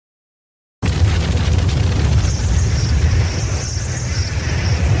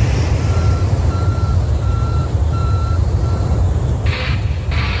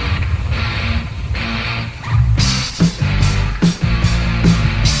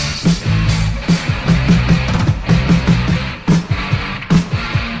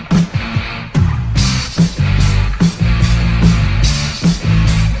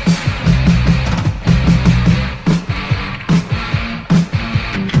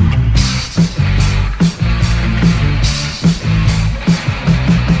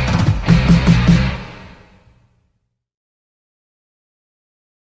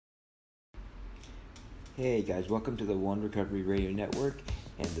Hey guys, welcome to the One Recovery Radio Network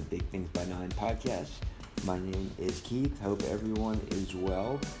and the Big Things by Nine podcast. My name is Keith. Hope everyone is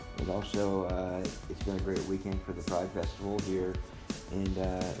well. And also, it's been a great weekend for the Pride Festival here in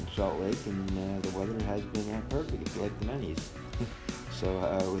Salt Lake, and the weather has been perfect. It's like the 90s. So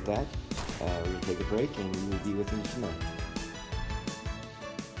with that, we're going to take a break, and we will be with you in just a minute.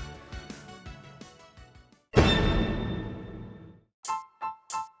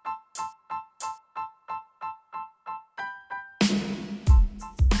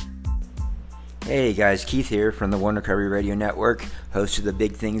 Hey guys, Keith here from the One Recovery Radio Network, host of the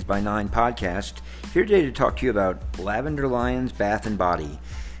Big Things by Nine podcast, here today to talk to you about Lavender Lion's Bath & Body.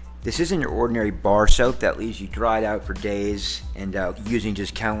 This isn't your ordinary bar soap that leaves you dried out for days and using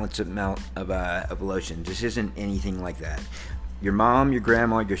just countless amount of lotions. This isn't anything like that. Your mom, your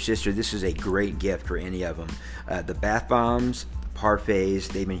grandma, your sister, this is a great gift for any of them. The bath bombs, parfaits,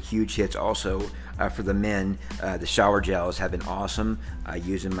 they've been huge hits. Also, for the men, the shower gels have been awesome. I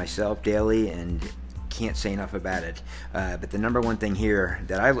use them myself daily and can't say enough about it. But the number one thing here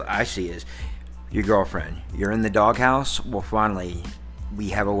that I see is your girlfriend. You're in the doghouse? Well, finally, we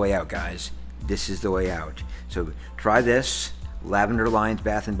have a way out, guys. This is the way out. So try this, Lavender Lion's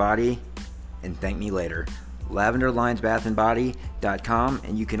Bath & Body, and thank me later. LavenderLionsBathandBody.com,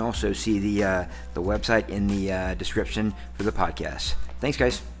 and you can also see the website in the description for the podcast. Thanks,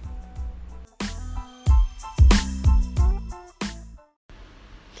 guys.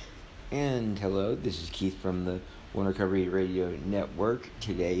 And hello, this is Keith from the One Recovery Radio Network.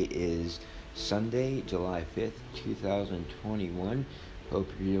 Today is Sunday, July 5th, 2021.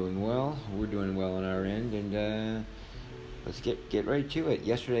 Hope you're doing well. We're doing well on our end, and let's get right to it.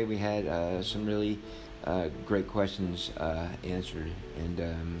 Yesterday we had some really great questions answered,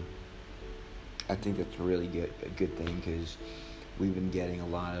 and I think that's a really good thing because we've been getting a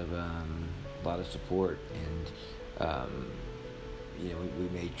lot of support, and we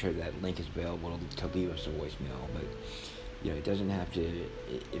made sure that link is available to leave us a voicemail. But it doesn't have to.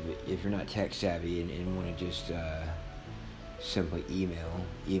 If you're not tech savvy and want to just simply email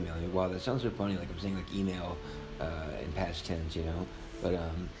me. Wow, that sounds so funny. Like I'm saying like email in past tense, but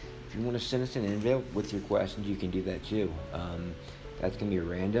if you want to send us an email with your questions, you can do that too. That's going to be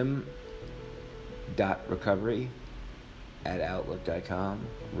random.recovery@outlook.com.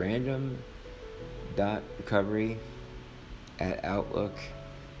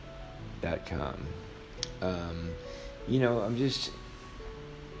 random.recovery@outlook.com.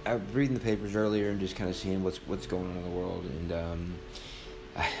 I'm reading the papers earlier and just kind of seeing what's going on in the world, and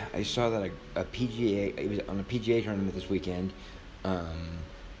I saw that a PGA, it was on a PGA tournament this weekend.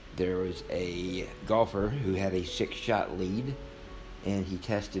 There was a golfer who had a 6-shot lead, and he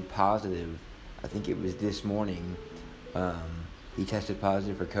tested positive. I think it was this morning. He tested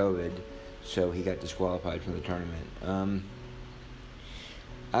positive for COVID, so he got disqualified from the tournament.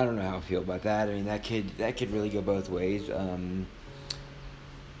 I don't know how I feel about that. I mean, that could really go both ways.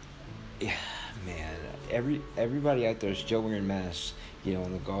 Yeah, man, everybody out there is still wearing masks,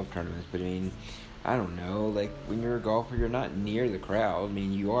 in the golf tournaments. But I mean, I don't know. Like when you're a golfer, you're not near the crowd. I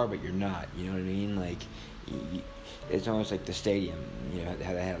mean, you are, but you're not. You know what I mean? Like, it's almost like the stadium.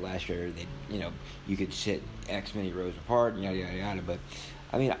 How they had it last year. You could sit X many rows apart, yada yada yada. But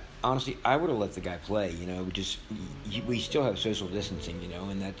I mean, honestly, I would have let the guy play. We still have social distancing.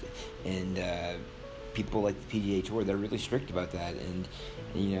 And people like the PGA Tour, they're really strict about that. And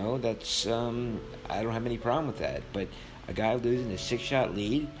that's I don't have any problem with that. But a guy losing a 6-shot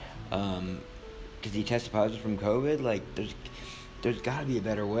lead, because he tested positive from COVID, like there's got to be a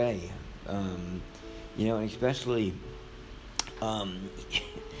better way, and especially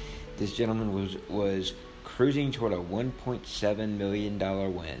this gentleman was cruising toward a $1.7 million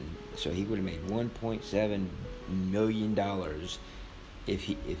win, so he would have made $1.7 million if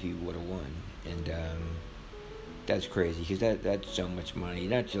he would have won, and that's crazy because that's so much money.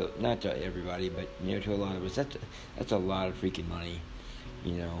 Not to everybody, but to a lot of us, that's a lot of freaking money,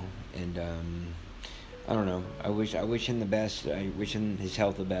 and I don't know. I wish him the best. I wish him his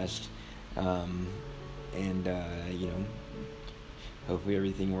health the best, and hopefully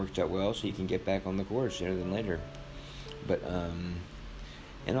everything works out well so he can get back on the course sooner than later. But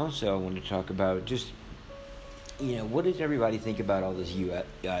and also I wanted to talk about just what does everybody think about all this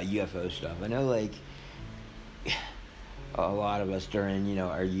UFO stuff? I know like a lot of us during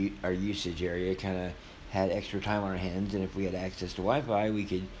our usage area kind of had extra time on our hands, and if we had access to Wi-Fi, we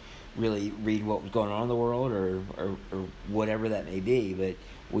could really read what was going on in the world or whatever that may be. But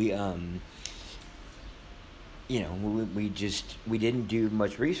we we didn't do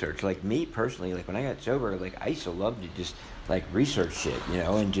much research. Like me personally, like when I got sober, like I used to love to just like research shit,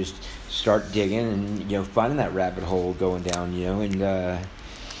 and just start digging and finding that rabbit hole going down, and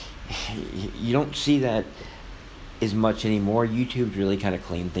you don't see that as much anymore. YouTube's really kind of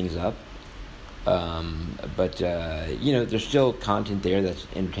cleaned things up. But there's still content there that's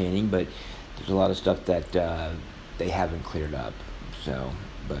entertaining, but there's a lot of stuff that they haven't cleared up. So,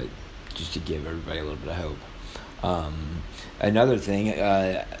 but just to give everybody a little bit of hope. Another thing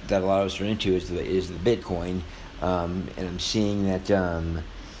that a lot of us are into is the Bitcoin, and I'm seeing that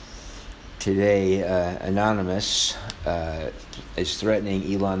today Anonymous is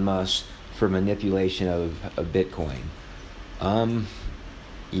threatening Elon Musk for manipulation of Bitcoin.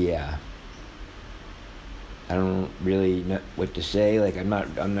 Yeah. I don't really know what to say. Like I'm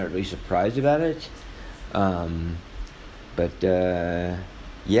not really surprised about it. But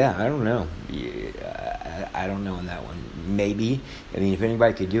yeah, I don't know. I don't know on that one. Maybe. I mean, if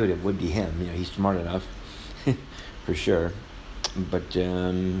anybody could do it, it would be him. He's smart enough, for sure. But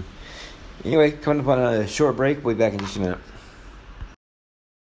anyway, coming up on a short break. We'll be back in just a minute.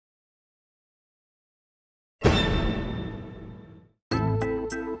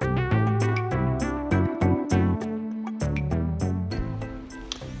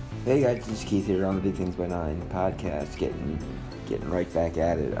 Hey guys, this is Keith here on the Big Things by 9 podcast, getting right back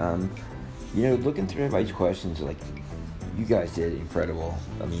at it. Looking through everybody's questions, like, you guys did incredible.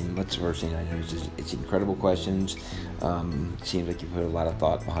 I mean, that's the first thing I noticed is it's incredible questions. It seems like you put a lot of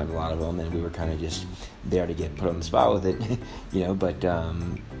thought behind a lot of them, and we were kind of just there to get put on the spot with it, but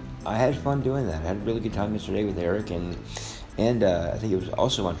I had fun doing that. I had a really good time yesterday with Eric, and I think it was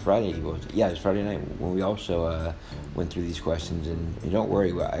also on Friday. It was Friday night when we also went through these questions. And don't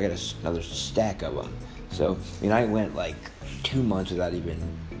worry, I got another stack of them. So, I went like 2 months without even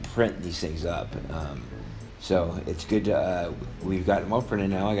printing these things up. So it's good to, we've got them all printed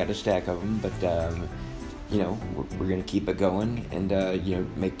now. I got a stack of them, but, we're going to keep it going and,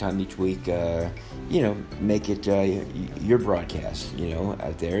 make time each week, make it your broadcast,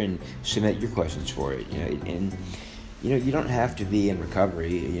 out there and submit your questions for it, and you don't have to be in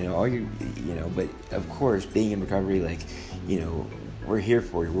recovery, but of course, being in recovery, like, we're here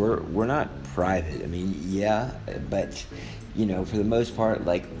for you. We're not private. I mean, yeah, but, for the most part,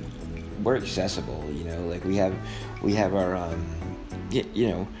 like, we're accessible, like we have our, our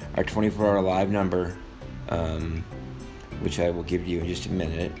 24-hour live number, which I will give you in just a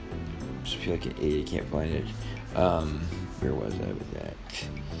minute. I just feel like an idiot, can't find it. Where was I with that?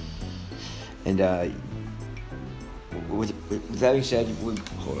 And, with that being said,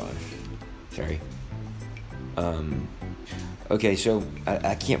 hold on. Sorry. Okay, so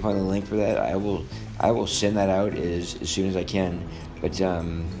I can't find the link for that. I will send that out as soon as I can. But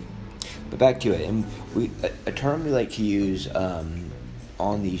back to it. And a term we like to use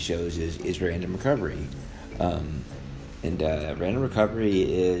on these shows is random recovery. And random recovery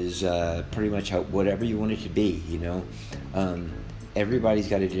is pretty much whatever you want it to be. Everybody's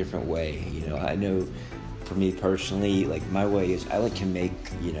got a different way. I know. For me personally, like my way is I like to make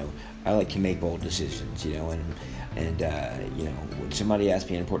bold decisions, and when somebody asks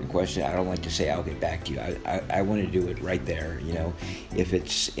me an important question, I don't like to say I'll get back to you. I want to do it right there, if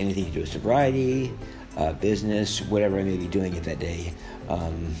it's anything to do with sobriety, business, whatever I may be doing it that day.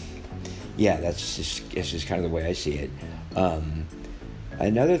 That's just kind of the way I see it.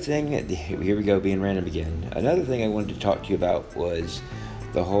 Another thing, here we go, being random again. Another thing I wanted to talk to you about was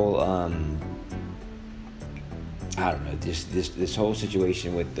the whole I don't know, this whole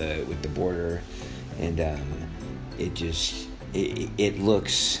situation with the border, and it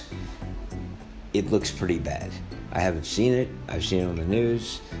looks pretty bad. I haven't seen it. I've seen it on the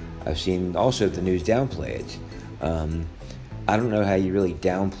news. I've seen also the news downplay it. I don't know how you really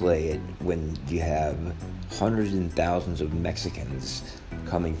downplay it when you have hundreds and thousands of Mexicans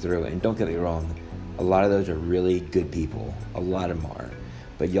coming through. And don't get me wrong, a lot of those are really good people. A lot of them are.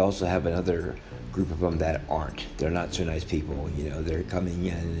 But you also have another group of them that aren't. They're not so nice people. They're coming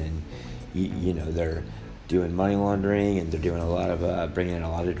in and they're doing money laundering, and they're doing a lot of bringing in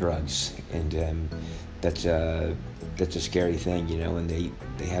a lot of drugs, and that's a scary thing. And they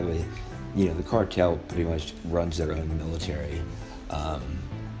have the cartel pretty much runs their own military.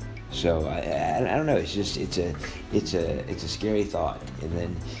 So I don't know. It's just it's a scary thought. And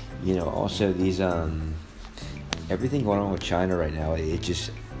then also these everything going on with China right now. It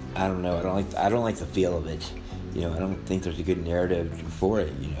just, I don't know. I don't like the feel of it. I don't think there's a good narrative for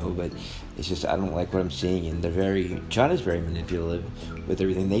it. But it's just I don't like what I'm seeing, and China's very manipulative with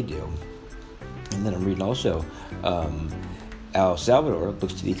everything they do. And then I'm reading also, El Salvador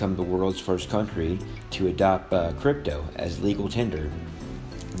looks to become the world's first country to adopt crypto as legal tender.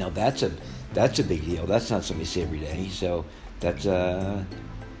 Now that's a big deal. That's not something you see every day. So that's I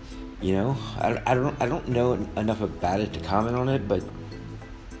don't know enough about it to comment on it, but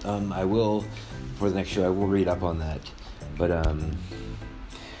I will for the next show. I will read up on that. But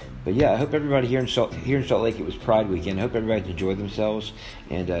yeah, I hope everybody here in Salt Lake, it was Pride Weekend. I hope everybody enjoyed themselves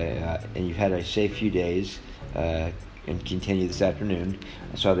and you've had a safe few days and continue this afternoon.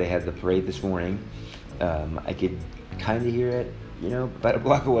 I saw they had the parade this morning. I could kind of hear it, about a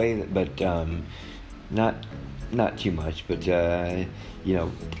block away, but not too much. But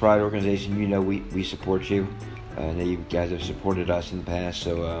Pride organization, we support you. I know you guys have supported us in the past,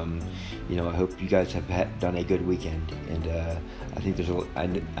 so I hope you guys have done a good weekend. And I think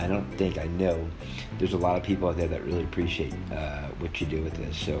I know there's a lot of people out there that really appreciate what you do with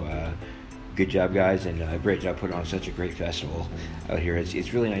this. So good job, guys, and great job putting on such a great festival out here.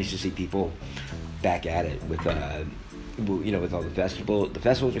 It's really nice to see people back at it with with all the festivals. The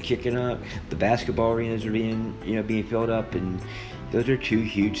festivals are kicking up. The basketball arenas are being filled up, and those are two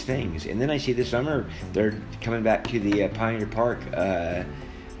huge things. And then I see this summer they're coming back to the Pioneer Park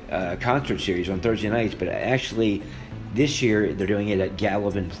concert series on Thursday nights, but actually this year they're doing it at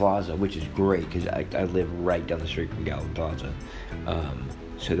Gallivan Plaza, which is great because I live right down the street from Gallivan Plaza.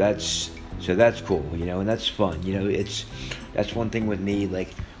 So that's cool, and that's fun. That's one thing with me,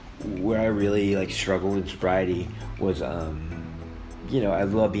 like where I really struggled in sobriety was I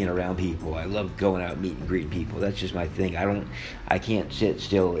love being around people. I love going out, meeting and greeting people. That's just my thing. I can't sit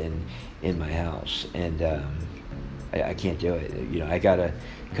still in my house, and I can't do it. I gotta,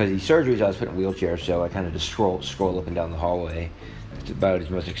 because these surgeries I was put in a wheelchair, so I kind of just scroll up and down the hallway. It's about as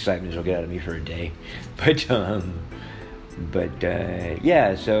much excitement as you'll get out of me for a day. But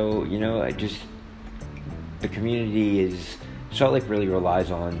yeah. So the community is. Salt Lake really relies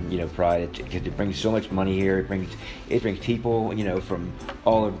on Pride because it brings so much money here. It brings people from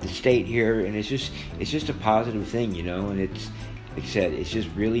all over the state here, and it's just a positive thing, And it's, like I said, it's just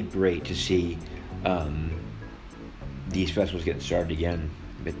really great to see these festivals getting started again.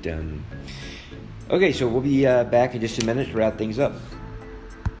 But okay, so we'll be back in just a minute to wrap things up.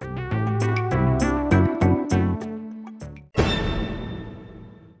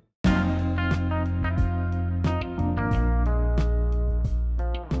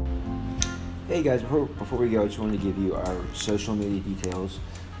 Hey guys, before we go, I just wanted to give you our social media details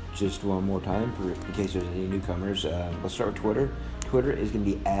just one more time in case there's any newcomers. Let's start with Twitter. Twitter is going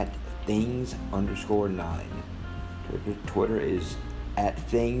to be @things_9. Twitter is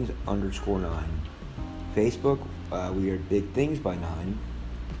 @things_9. Facebook, we are Big Things by 9.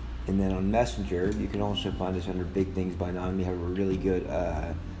 And then on Messenger, you can also find us under Big Things by 9. We have a really good,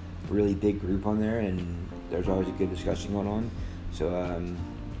 really big group on there, and there's always a good discussion going on. So,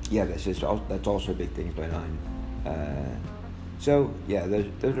 yeah, that's also Big Things by 9. So yeah,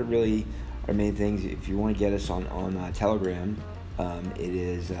 those are really our main things. If you want to get us on Telegram, it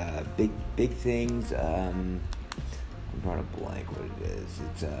is big things. I'm drawing a blank what it is.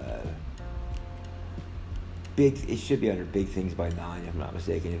 It's big. It should be under Big Things by 9, if I'm not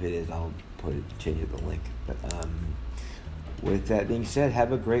mistaken. If it is, I'll change the link. But with that being said,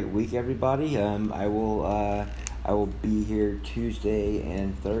 have a great week, everybody. I will be here Tuesday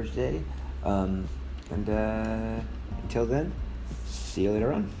and Thursday. And until then, see you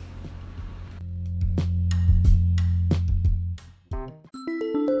later on.